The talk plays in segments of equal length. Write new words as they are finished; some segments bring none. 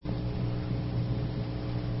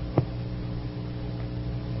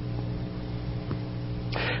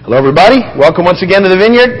Hello, everybody. Welcome once again to the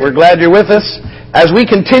Vineyard. We're glad you're with us as we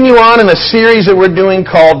continue on in a series that we're doing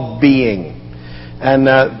called Being. And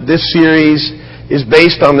this series is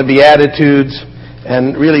based on the Beatitudes,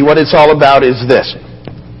 and really what it's all about is this.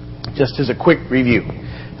 Just as a quick review.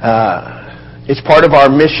 It's part of our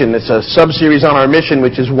mission. It's a sub-series on our mission,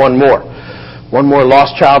 which is one more. One more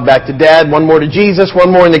lost child back to dad, one more to Jesus, one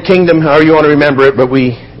more in the kingdom, however you want to remember it, but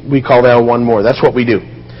we call that one more. That's what we do.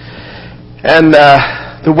 And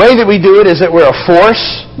the way that we do it is that we're a force,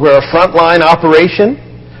 we're a frontline operation,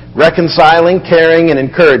 reconciling, caring, and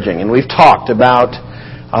encouraging. And we've talked about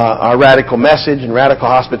our radical message and radical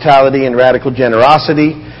hospitality and radical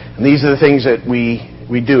generosity. And these are the things that we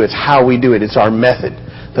do. It's how we do it. It's our method.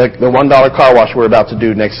 The $1 car wash we're about to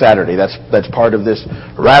do next Saturday, that's part of this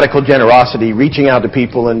radical generosity, reaching out to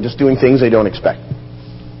people and just doing things they don't expect.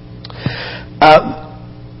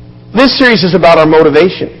 This series is about our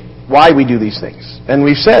motivation. Why we do these things. And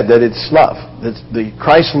we've said that it's love. That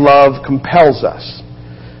Christ's love compels us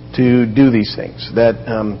to do these things. That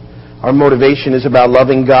our motivation is about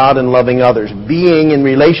loving God and loving others. Being in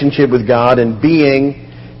relationship with God and being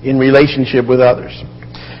in relationship with others.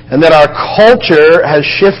 And that our culture has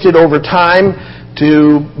shifted over time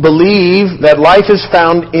to believe that life is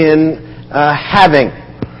found in having.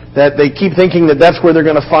 That they keep thinking that that's where they're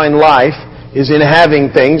going to find life, is in having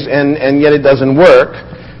things, and yet it doesn't work.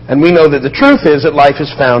 And we know that the truth is that life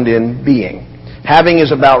is found in being. Having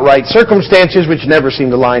is about right circumstances, which never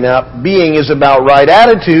seem to line up. Being is about right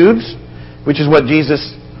attitudes, which is what Jesus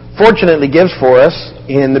fortunately gives for us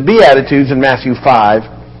in the Beatitudes in Matthew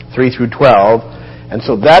 5, 3 through 12. And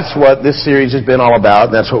so that's what this series has been all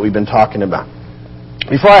about. That's what we've been talking about.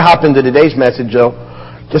 Before I hop into today's message, though,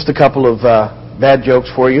 just a couple of bad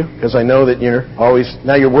jokes for you, because I know that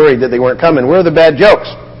now you're worried that they weren't coming. Where are the bad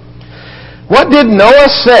jokes? What did Noah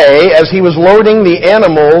say as he was loading the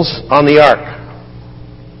animals on the ark?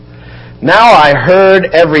 Now I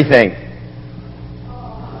heard everything.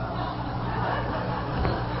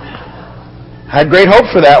 I had great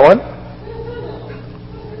hope for that one.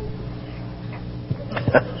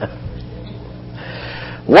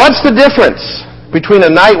 What's the difference between a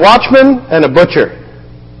night watchman and a butcher?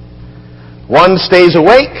 One stays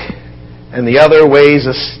awake and the other weighs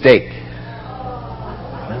a steak.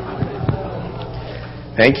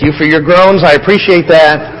 Thank you for your groans. I appreciate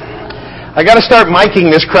that. I got to start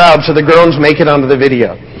miking this crowd so the groans make it onto the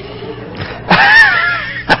video.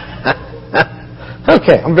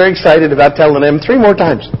 Okay, I'm very excited about telling them 3 more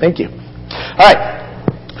times. Thank you. All right.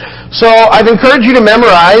 So I've encouraged you to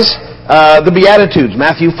memorize the Beatitudes,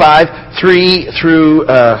 Matthew 5, 3 through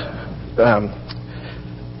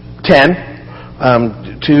 10,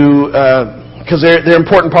 because they're an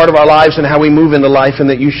important part of our lives and how we move into life, and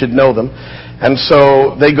that you should know them. And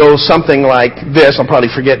so they go something like this. I'll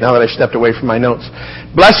probably forget now that I've stepped away from my notes.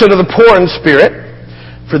 Blessed are the poor in spirit,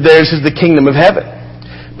 for theirs is the kingdom of heaven.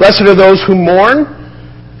 Blessed are those who mourn,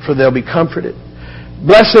 for they'll be comforted.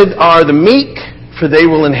 Blessed are the meek, for they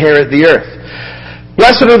will inherit the earth.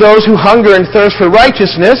 Blessed are those who hunger and thirst for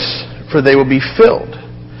righteousness, for they will be filled.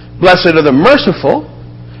 Blessed are the merciful,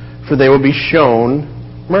 for they will be shown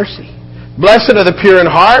mercy. Blessed are the pure in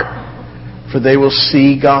heart, for they will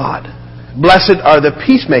see God. Blessed are the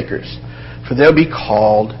peacemakers, for they'll be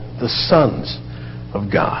called the sons of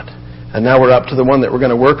God. And now we're up to the one that we're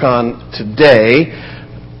going to work on today.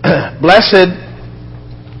 Blessed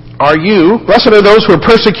are those who are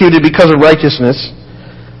persecuted because of righteousness.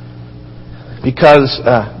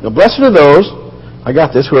 Blessed are those, I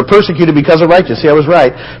got this, who are persecuted because of righteousness. See, I was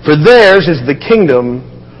right. For theirs is the kingdom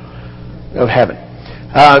of heaven.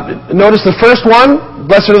 Notice the first one,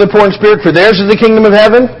 blessed are the poor in spirit, for theirs is the kingdom of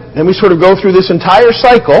heaven. And we sort of go through this entire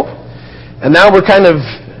cycle, and now we're kind of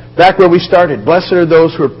back where we started. Blessed are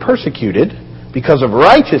those who are persecuted because of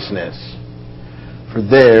righteousness, for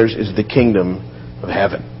theirs is the kingdom of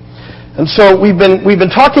heaven. And so we've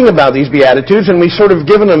been talking about these Beatitudes, and we've sort of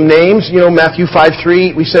given them names. Matthew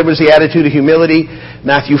 5:3 we said was the attitude of humility.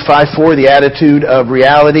 Matthew 5:4 the attitude of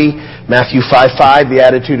reality. Matthew 5:5 the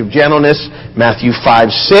attitude of gentleness. Matthew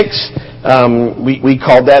 5:6 we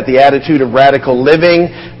called that the attitude of radical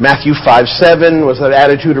living. Matthew 5:7 was the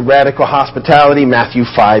attitude of radical hospitality. Matthew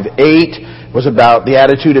 5:8 was about the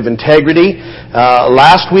attitude of integrity.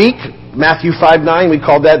 Last week, Matthew 5:9 we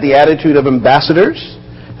called that the attitude of ambassadors,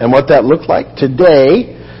 and what that looked like.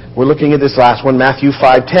 Today, we're looking at this last one, Matthew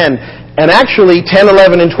 5:10. And actually, 10,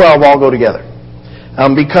 11, and 12 all go together.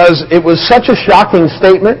 Because it was such a shocking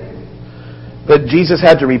statement that Jesus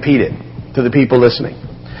had to repeat it to the people listening.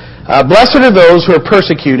 Blessed are those who are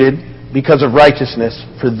persecuted because of righteousness,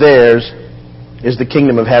 for theirs is the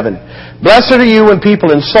kingdom of heaven. Blessed are you when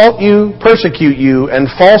people insult you, persecute you, and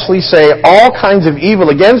falsely say all kinds of evil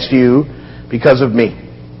against you because of me.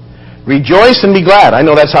 Rejoice and be glad. I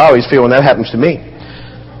know that's how I always feel when that happens to me.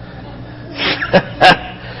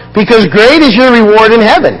 Because great is your reward in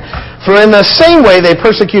heaven. For in the same way they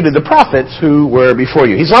persecuted the prophets who were before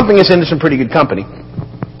you. He's lumping us into some pretty good company.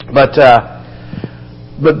 But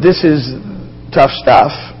this is tough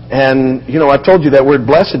stuff. And, I've told you that word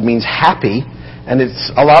blessed means happy. And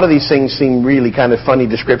a lot of these things seem really kind of funny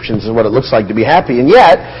descriptions of what it looks like to be happy. And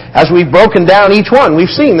yet, as we've broken down each one,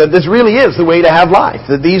 we've seen that this really is the way to have life.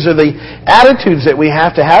 That these are the attitudes that we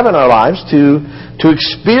have to have in our lives to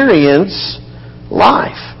experience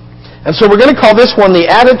life. And so we're going to call this one the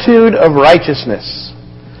attitude of righteousness.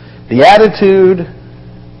 The attitude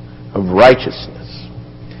of righteousness.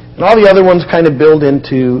 And all the other ones kind of build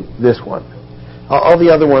into this one. All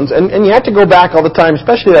the other ones. And you have to go back all the time,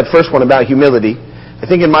 especially that first one about humility. I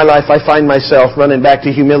think in my life I find myself running back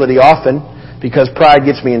to humility often because pride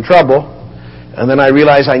gets me in trouble. And then I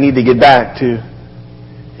realize I need to get back to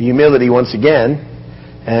humility once again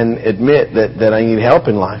and admit that I need help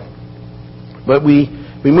in life. But we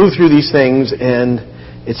move through these things, and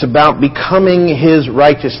it's about becoming His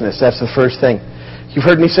righteousness. That's the first thing. You've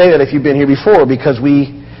heard me say that if you've been here before, because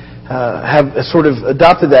we have sort of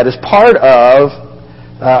adopted that as part of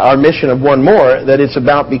our mission of One More, that it's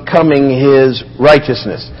about becoming His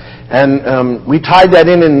righteousness. And we tied that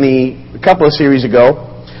in a couple of series ago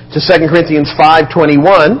to 2 Corinthians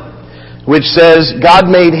 5:21, which says, God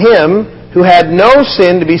made Him who had no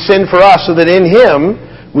sin to be sin for us, so that in Him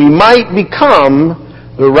we might become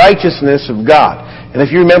the righteousness of God. And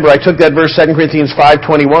if you remember, I took that verse, 2 Corinthians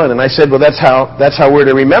 5:21, and I said, well, that's how we're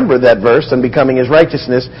to remember that verse and becoming His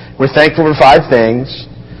righteousness. We're thankful for 5 things.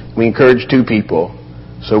 We encourage 2 people,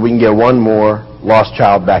 so we can get one more lost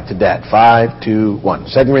child back to dad. 5, 2, 1.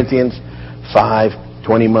 2 Corinthians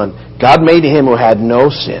 5:21. God made Him who had no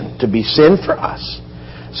sin to be sin for us,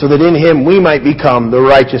 so that in Him we might become the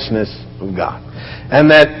righteousness of God. And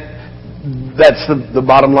that's the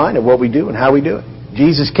bottom line of what we do and how we do it.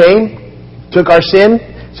 Jesus came, took our sin,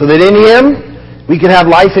 so that in Him we can have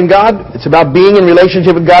life in God. It's about being in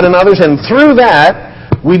relationship with God and others, and through that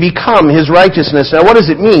we become His righteousness. Now, what does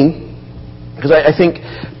it mean? Because I think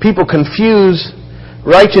people confuse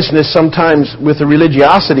righteousness sometimes with a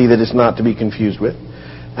religiosity that is not to be confused with.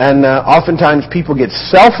 And oftentimes people get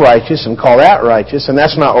self-righteous and call that righteous, and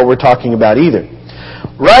that's not what we're talking about either.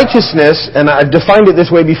 Righteousness, and I've defined it this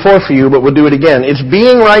way before for you, but we'll do it again. It's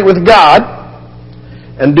being right with God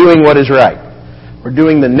and doing what is right. We're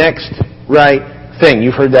doing the next right thing.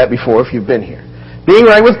 You've heard that before if you've been here. Being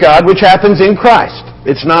right with God, which happens in Christ.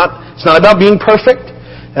 It's not about being perfect,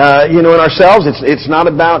 in ourselves. It's not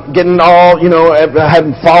about getting all,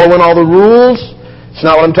 following all the rules. It's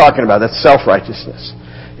not what I'm talking about. That's self-righteousness.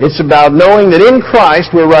 It's about knowing that in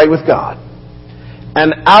Christ we're right with God.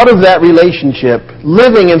 And out of that relationship,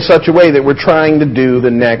 living in such a way that we're trying to do the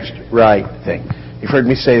next right thing. You've heard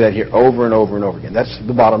me say that here over and over and over again. That's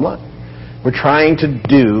the bottom line. We're trying to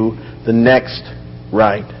do the next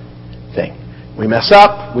right thing. We mess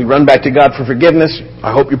up. We run back to God for forgiveness.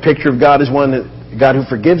 I hope your picture of God is God who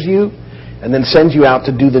forgives you and then sends you out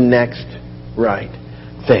to do the next right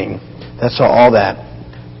thing. That's how all that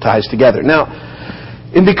ties together. Now,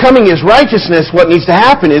 in becoming His righteousness, what needs to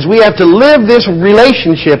happen is we have to live this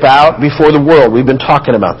relationship out before the world. We've been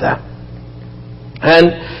talking about that.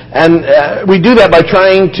 And we do that by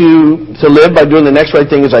trying to live, by doing the next right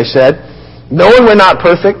thing, as I said. Knowing we're not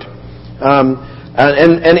perfect.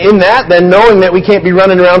 And in that, then knowing that we can't be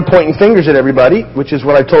running around pointing fingers at everybody, which is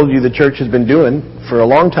what I told you the church has been doing for a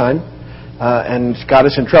long time. And it's got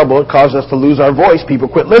us in trouble. It caused us to lose our voice.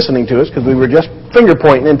 People quit listening to us because we were just finger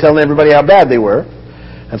pointing and telling everybody how bad they were.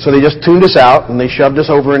 And so they just tuned us out and they shoved us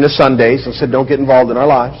over into Sundays and said, don't get involved in our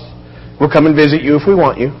lives. We'll come and visit you if we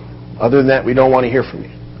want you. Other than that, we don't want to hear from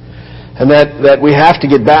you. And that we have to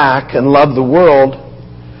get back and love the world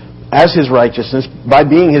as His righteousness, by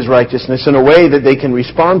being His righteousness in a way that they can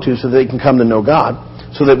respond to so they can come to know God,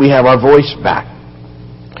 so that we have our voice back.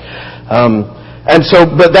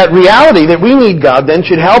 But that reality that we need God then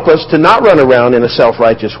should help us to not run around in a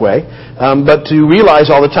self-righteous way, but to realize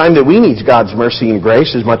all the time that we need God's mercy and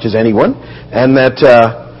grace as much as anyone, and that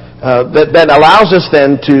allows us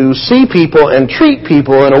then to see people and treat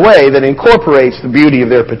people in a way that incorporates the beauty of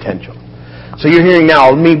their potential. So you're hearing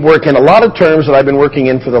now me work in a lot of terms that I've been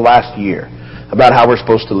working in for the last year about how we're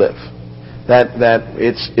supposed to live. That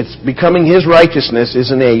it's becoming His righteousness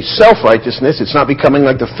isn't a self-righteousness. It's not becoming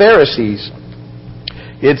like the Pharisees.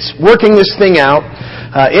 It's working this thing out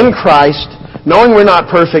in Christ knowing we're not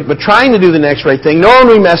perfect, but trying to do the next right thing, knowing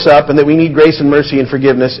we mess up and that we need grace and mercy and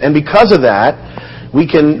forgiveness. And because of that, we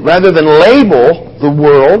can, rather than label the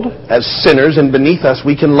world as sinners and beneath us,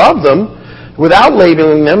 we can love them without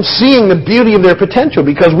labeling them, seeing the beauty of their potential,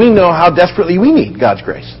 because we know how desperately we need God's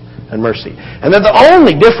grace and mercy. And that the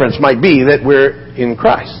only difference might be that we're in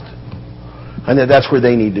Christ. And that that's where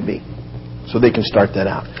they need to be. So they can start that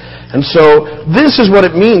out. And so this is what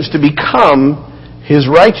it means to become His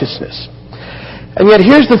righteousness. And yet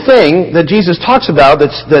here's the thing that Jesus talks about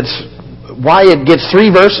that's why it gets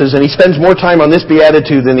 3 verses, and He spends more time on this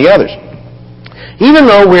beatitude than the others. Even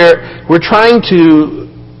though we're trying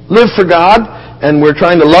to live for God, and we're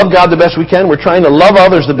trying to love God the best we can, we're trying to love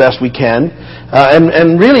others the best we can,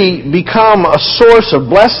 and really become a source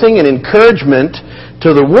of blessing and encouragement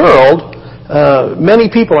to the world,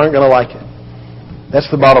 many people aren't going to like it.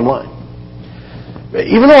 That's the bottom line.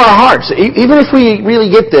 Even though our hearts, even if we really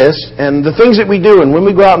get this, and the things that we do, and when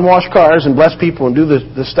we go out and wash cars and bless people and do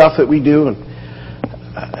the stuff that we do, and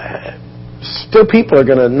still people are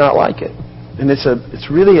going to not like it. And it's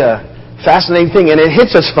really a fascinating thing, and it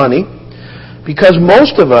hits us funny, because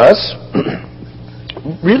most of us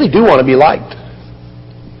really do want to be liked.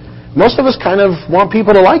 Most of us kind of want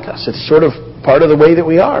people to like us. It's sort of part of the way that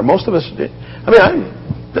we are. Most of us,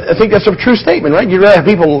 I think that's a true statement, right? You'd rather have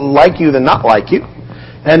people like you than not like you.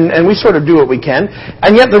 And we sort of do what we can.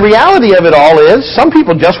 And yet the reality of it all is some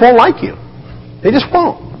people just won't like you. They just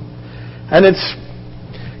won't. And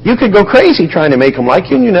you could go crazy trying to make them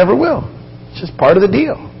like you, and you never will. It's just part of the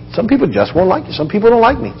deal. Some people just won't like you. Some people don't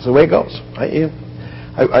like me. It's the way it goes.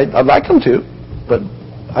 I'd like them to, but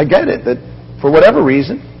I get it that for whatever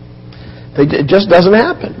reason, it just doesn't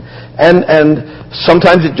happen. And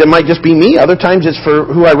sometimes it might just be me. Other times it's for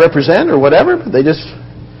who I represent or whatever. But they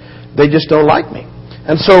just don't like me.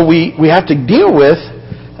 And so we have to deal with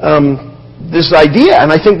this idea.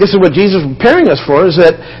 And I think this is what Jesus is preparing us for, is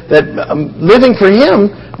that living for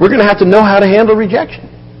Him, we're going to have to know how to handle rejection.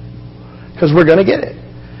 Because we're going to get it.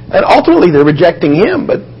 And ultimately they're rejecting Him,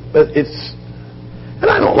 but it's... And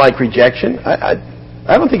I don't like rejection.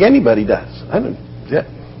 I don't think anybody does.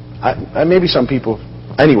 Maybe some people...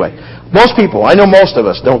 Anyway, most people, I know most of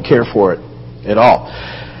us, don't care for it at all.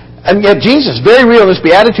 And yet Jesus, very real in this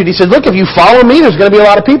beatitude, He said, look, if you follow me, there's going to be a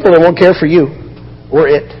lot of people that won't care for you or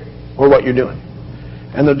it or what you're doing.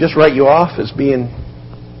 And they'll just write you off as being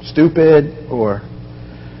stupid or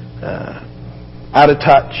out of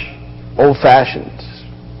touch, old-fashioned.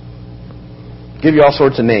 Give you all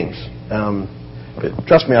sorts of names. But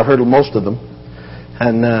trust me, I've heard of most of them.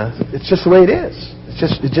 And it's just the way it is.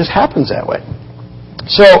 It just happens that way.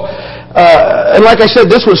 So, and like I said,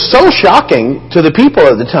 this was so shocking to the people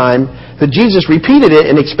at the time that Jesus repeated it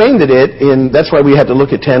and expanded it that's why we had to look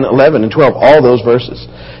at 10, 11, and 12, all those verses.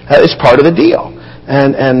 It's part of the deal.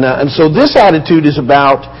 And so this attitude is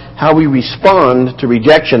about how we respond to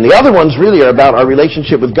rejection. The other ones really are about our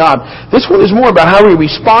relationship with God. This one is more about how we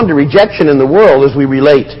respond to rejection in the world as we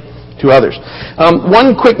relate to others.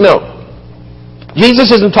 One quick note. Jesus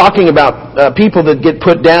isn't talking about people that get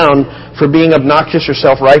put down for being obnoxious or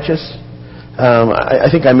self-righteous.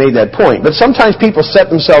 I think I made that point. But sometimes people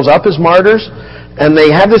set themselves up as martyrs, and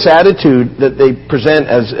they have this attitude that they present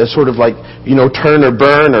as sort of like, turn or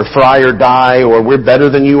burn or fry or die, or we're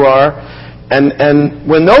better than you are. And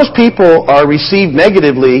when those people are received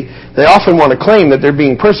negatively, they often want to claim that they're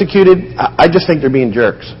being persecuted. I just think they're being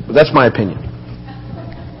jerks. But that's my opinion.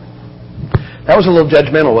 That was a little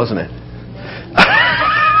judgmental, wasn't it?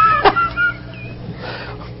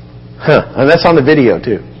 And that's on the video,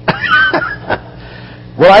 too.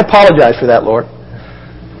 Well, I apologize for that, Lord.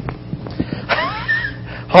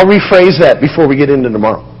 I'll rephrase that before we get into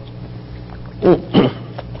tomorrow.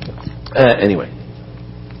 Anyway.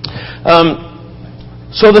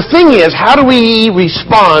 So the thing is, how do we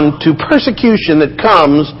respond to persecution that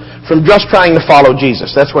comes from just trying to follow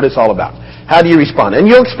Jesus? That's what it's all about. How do you respond? And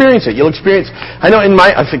you'll experience it. I know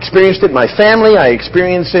I've experienced it in my family. I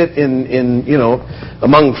experience it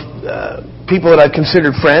among people that I've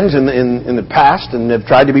considered friends in the past and have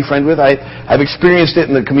tried to be friends with. I've experienced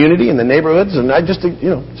it in the community, in the neighborhoods, and I just,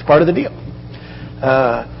 it's part of the deal.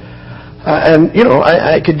 I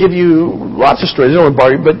could give you lots of stories. I don't want to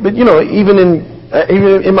bore you, but even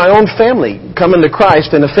in my own family, coming to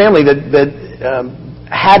Christ in a family that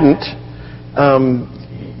hadn't,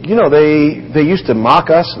 they used to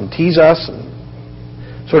mock us and tease us and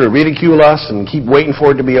sort of ridicule us and keep waiting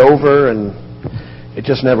for it to be over, and it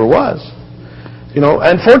just never was.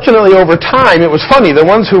 And fortunately over time, it was funny, the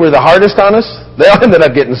ones who were the hardest on us, they all ended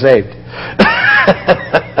up getting saved.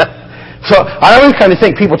 So I always kind of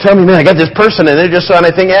think, people tell me, man, I got this person, and they're just so, and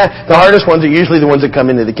I think, the hardest ones are usually the ones that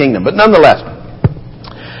come into the kingdom. But nonetheless,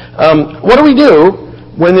 what do we do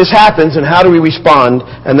when this happens, and how do we respond?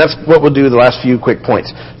 And that's what we'll do the last few quick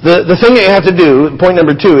points. The thing that you have to do, point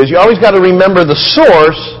number 2, is you always got to remember the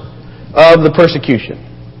source of the persecution.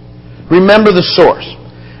 Remember the source.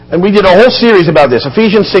 And we did a whole series about this.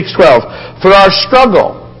 Ephesians 6:12. For our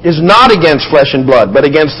struggle is not against flesh and blood, but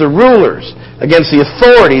against the rulers, against the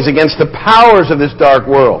authorities, against the powers of this dark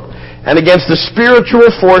world, and against the spiritual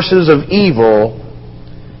forces of evil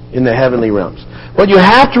in the heavenly realms. But you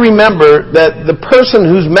have to remember that the person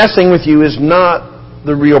who's messing with you is not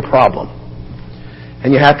the real problem.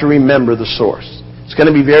 And you have to remember the source. It's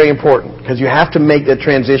going to be very important, because you have to make that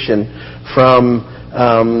transition from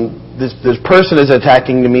this person is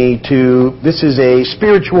attacking me to this is a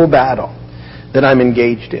spiritual battle that I'm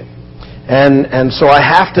engaged in. And so I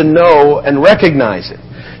have to know and recognize it.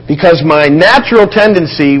 Because my natural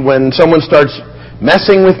tendency when someone starts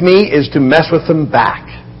messing with me is to mess with them back.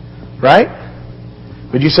 Right?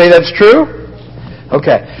 Would you say that's true?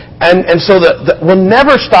 Okay. And so we'll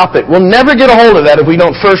never stop it. We'll never get a hold of that if we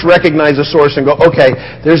don't first recognize the source and go, okay,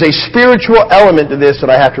 there's a spiritual element to this that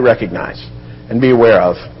I have to recognize and be aware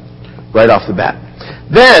of right off the bat.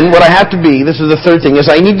 Then what I have to be, this is the third thing,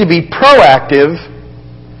 is I need to be proactive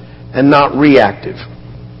and not reactive.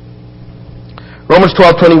 Romans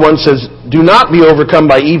 12:21 says, do not be overcome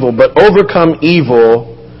by evil, but overcome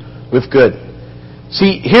evil with good.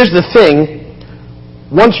 See, here's the thing.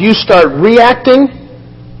 Once you start reacting,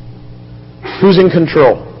 who's in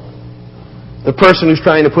control? The person who's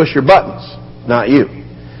trying to push your buttons, not you.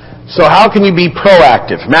 So how can you be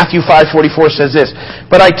proactive? Matthew 5:44 says this,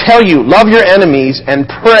 but I tell you, love your enemies and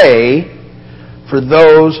pray for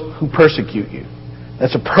those who persecute you.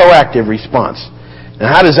 That's a proactive response.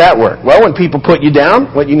 Now how does that work? Well, when people put you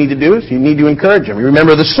down, what you need to do is you need to encourage them. You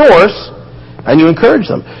remember the source, and you encourage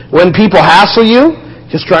them. When people hassle you,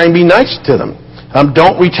 just try and be nice to them.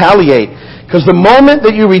 Don't retaliate. Because the moment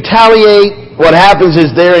that you retaliate, what happens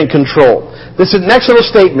is they're in control. This next little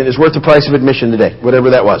statement is worth the price of admission today,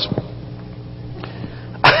 whatever that was.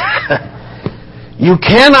 You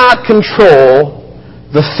cannot control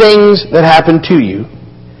the things that happen to you.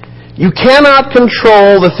 You cannot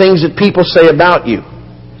control the things that people say about you.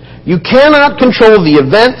 You cannot control the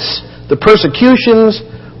events, the persecutions,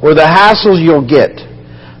 or the hassles you'll get.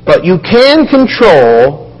 But you can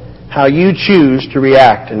control how you choose to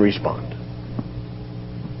react and respond.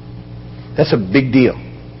 That's a big deal.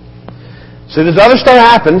 So this other stuff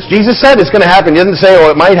happens. Jesus said it's going to happen. He doesn't say,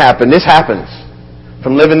 oh, it might happen. This happens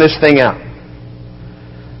from living this thing out.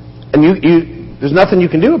 And there's nothing you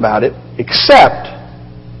can do about it except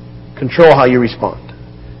control how you respond,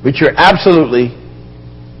 which you're absolutely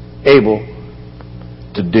able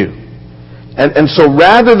to do. And so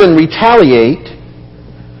rather than retaliate,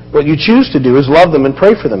 what you choose to do is love them and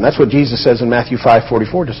pray for them. That's what Jesus says in Matthew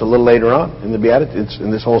 5:44, just a little later on in the Beatitudes,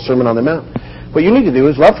 in this whole Sermon on the Mount. What you need to do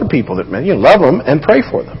is love for people that you love them and pray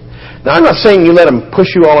for them. Now, I'm not saying you let them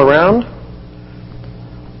push you all around.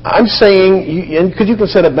 I'm saying, because you can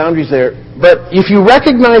set up boundaries there, but if you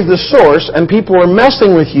recognize the source and people are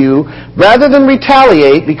messing with you, rather than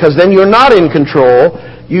retaliate, because then you're not in control,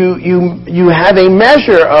 you have a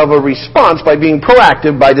measure of a response by being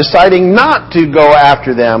proactive, by deciding not to go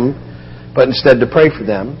after them, but instead to pray for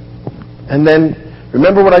them. And then,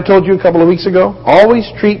 remember what I told you a couple of weeks ago? Always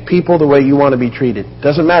treat people the way you want to be treated.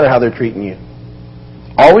 Doesn't matter how they're treating you.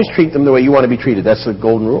 Always treat them the way you want to be treated. That's the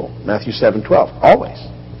golden rule. Matthew 7:12. Always.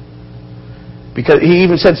 Because he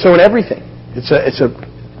even said so in everything.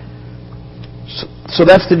 So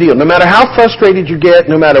that's the deal. No matter how frustrated you get,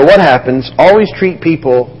 no matter what happens, always treat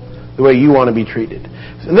people the way you want to be treated.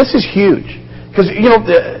 And this is huge. Because,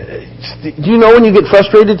 do you know when you get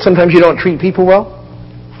frustrated, sometimes you don't treat people well?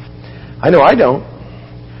 I know I don't.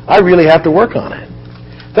 I really have to work on it.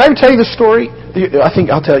 Did I ever tell you the story? I think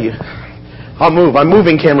I'll tell you. I'll move. I'm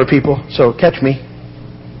moving, camera people, so catch me.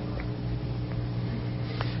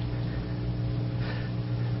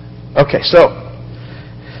 Okay, so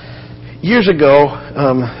years ago,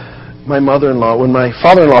 my mother-in-law, when my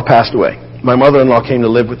father-in-law passed away, my mother-in-law came to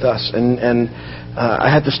live with us, and I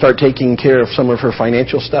had to start taking care of some of her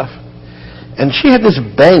financial stuff. And she had this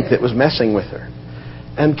bank that was messing with her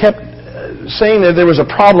and kept saying that there was a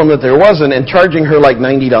problem that there wasn't and charging her like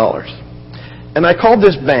 $90. And I called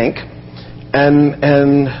this bank,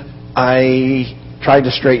 and I tried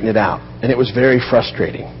to straighten it out, and it was very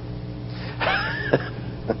frustrating.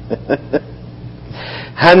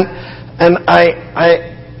 And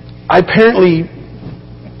I apparently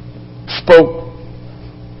spoke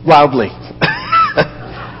loudly.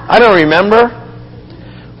 I don't remember.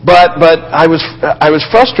 But I was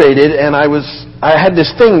frustrated, and I had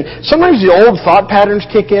this thing. Sometimes the old thought patterns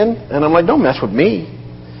kick in, and I'm like, don't mess with me.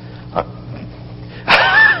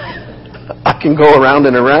 I can go around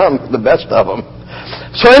and around, the best of them.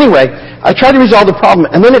 So anyway, I tried to resolve the problem,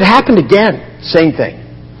 and then it happened again. Same thing.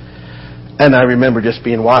 And I remember just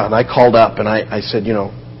being wild. I called up, and I said,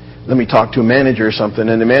 let me talk to a manager or something.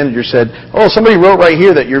 And the manager said, oh, somebody wrote right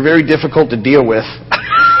here that you're very difficult to deal with.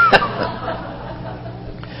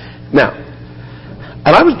 Now,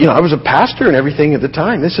 and I was a pastor and everything at the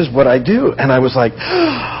time. This is what I do. And I was like,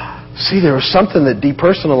 see, there was something that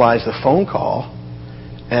depersonalized the phone call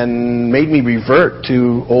and made me revert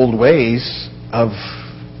to old ways of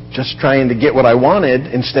just trying to get what I wanted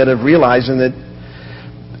instead of realizing that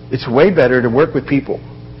it's way better to work with people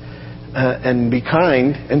and be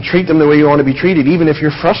kind and treat them the way you want to be treated, even if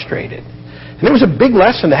you're frustrated. And it was a big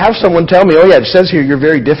lesson to have someone tell me, oh yeah, it says here you're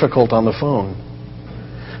very difficult on the phone.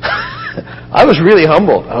 I was really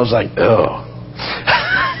humbled. I was like, oh.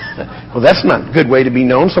 Well, that's not a good way to be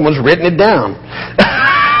known. Someone's written it down.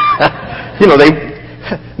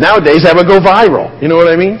 Nowadays that would go viral. You know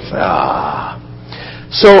what I mean?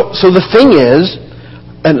 So the thing is,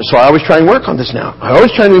 and so I always try and work on this now. I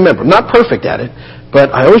always try and remember. I'm not perfect at it,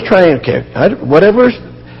 but I always try and,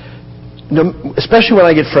 especially when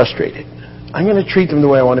I get frustrated, I'm going to treat them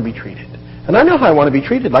the way I want to be treated. And I know how I want to be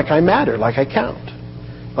treated, like I matter, like I count.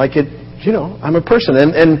 Like I'm a person.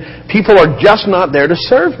 And people are just not there to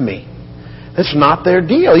serve me. That's not their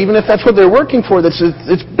deal. Even if that's what they're working for,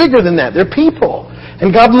 it's bigger than that. They're people.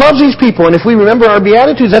 And God loves these people. And if we remember our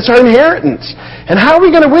Beatitudes, that's our inheritance. And how are we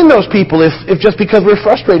going to win those people if just because we're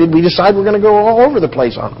frustrated, we decide we're going to go all over the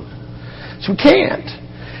place on them? So we can't.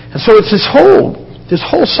 And so it's this whole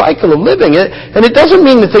cycle of living. And it doesn't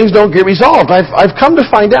mean that things don't get resolved. I've come to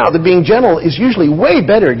find out that being gentle is usually way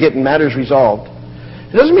better at getting matters resolved.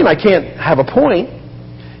 It doesn't mean I can't have a point.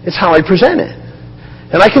 It's how I present it.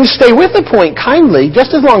 And I can stay with the point kindly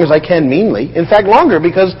just as long as I can meanly. In fact, longer,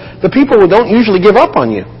 because the people don't usually give up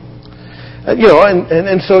on you.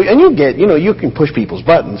 So you can push people's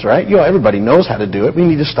buttons, right? Everybody knows how to do it. We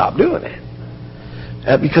need to stop doing it.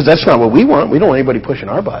 Because that's not what we want. We don't want anybody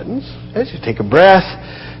pushing our buttons. Let's just take a breath.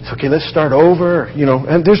 It's okay, let's start over.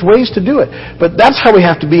 And there's ways to do it. But that's how we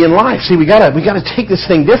have to be in life. See, we gotta take this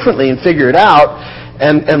thing differently and figure it out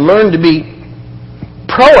and learn to be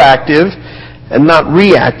proactive and not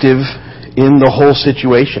reactive in the whole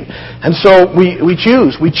situation. And so we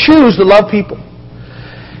choose to love people.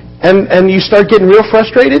 And you start getting real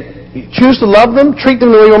frustrated. You choose to love them, treat them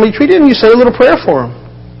the way you want to be treated, and you say a little prayer for them.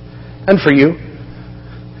 And for you.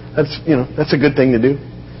 That's a good thing to do.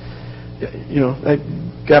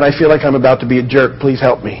 God, I feel like I'm about to be a jerk. Please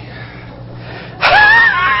help me.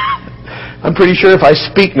 I'm pretty sure if I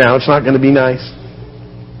speak now, it's not going to be nice.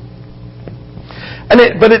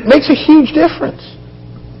 But it makes a huge difference.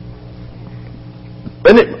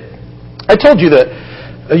 I told you that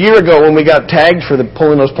a year ago when we got tagged for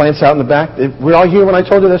pulling those plants out in the back. Were all here when I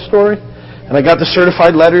told you that story? And I got the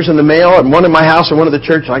certified letters in the mail, and one in my house and one at the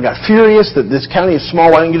church, and I got furious that this county is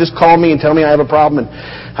small. Why don't you just call me and tell me I have a problem? And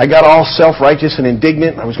I got all self-righteous and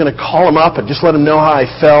indignant. I was going to call them up and just let them know how I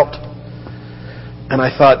felt. And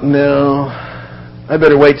I thought, no, I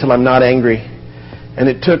better wait till I'm not angry. And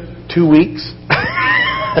it took 2 weeks.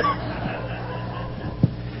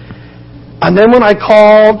 And then when I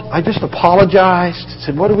called, I just apologized,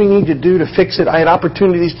 said, what do we need to do to fix it? I had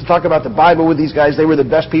opportunities to talk about the Bible with these guys. They were the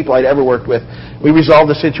best people I'd ever worked with. We resolved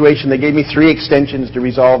the situation. They gave me 3 extensions to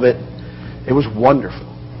resolve it. It was wonderful.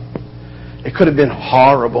 It could have been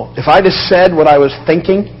horrible. If I'd have said what I was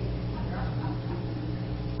thinking,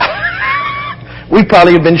 we'd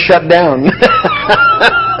probably have been shut down.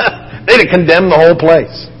 They'd have condemned the whole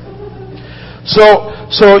place. So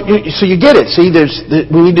you get it. See,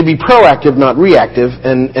 we need to be proactive, not reactive,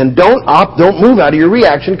 and don't move out of your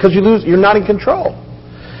reaction because you're not in control.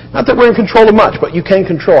 Not that we're in control of much, but you can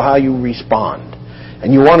control how you respond,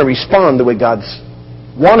 and you want to respond the way God's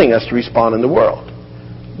wanting us to respond in the world,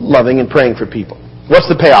 loving and praying for people. What's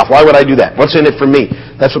the payoff? Why would I do that? What's in it for me?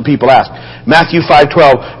 That's what people ask. Matthew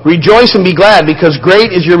 5:12. Rejoice and be glad, because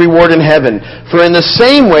great is your reward in heaven. For in the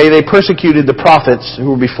same way they persecuted the prophets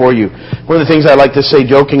who were before you. One of the things I like to say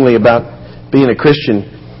jokingly about being a Christian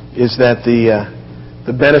is that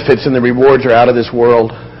the benefits and the rewards are out of this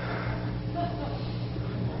world.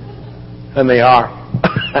 And they are.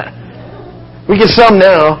 We get some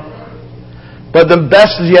now, but the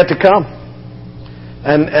best is yet to come.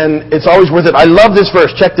 And it's always worth it. I love this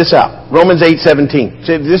verse. Check this out. Romans 8:17.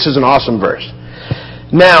 This is an awesome verse.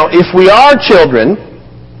 Now, if we are children,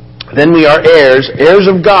 then we are heirs, heirs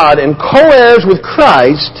of God, and co-heirs with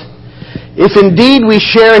Christ, if indeed we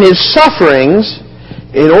share in His sufferings,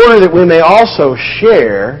 in order that we may also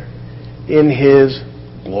share in His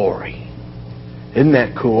glory. Isn't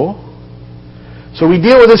that cool? So we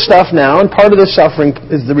deal with this stuff now, and part of this suffering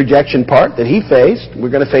is the rejection part that He faced.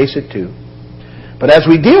 We're going to face it too. But as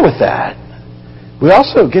we deal with that, we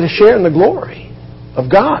also get a share in the glory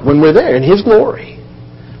of God when we're there, in His glory.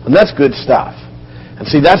 And that's good stuff. And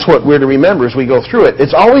see, that's what we're to remember as we go through it.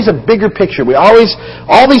 It's always a bigger picture. All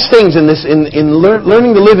these things in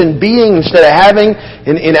learning to live in being instead of having,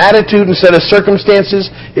 in attitude instead of circumstances,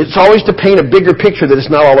 it's always to paint a bigger picture that it's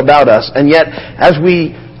not all about us. And yet, as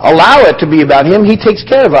we allow it to be about Him, He takes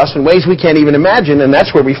care of us in ways we can't even imagine, and that's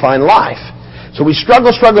where we find life. So we struggle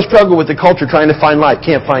with the culture trying to find life.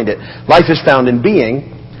 Can't find it. Life is found in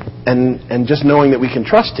being, and just knowing that we can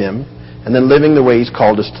trust Him, and then living the way He's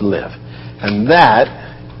called us to live. And that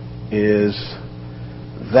is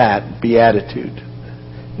that beatitude.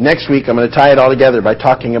 Next week, I'm going to tie it all together by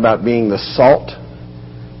talking about being the salt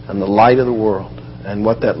and the light of the world and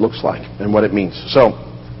what that looks like and what it means. So,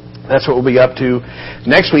 that's what we'll be up to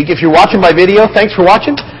next week. If you're watching by video, thanks for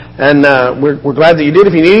watching. And we're glad that you did.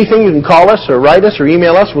 If you need anything, you can call us or write us or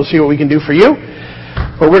email us. We'll see what we can do for you.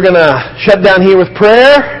 But we're going to shut down here with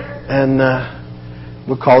prayer and...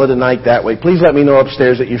 we'll call it a night that way. Please let me know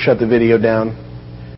upstairs that you shut the video down.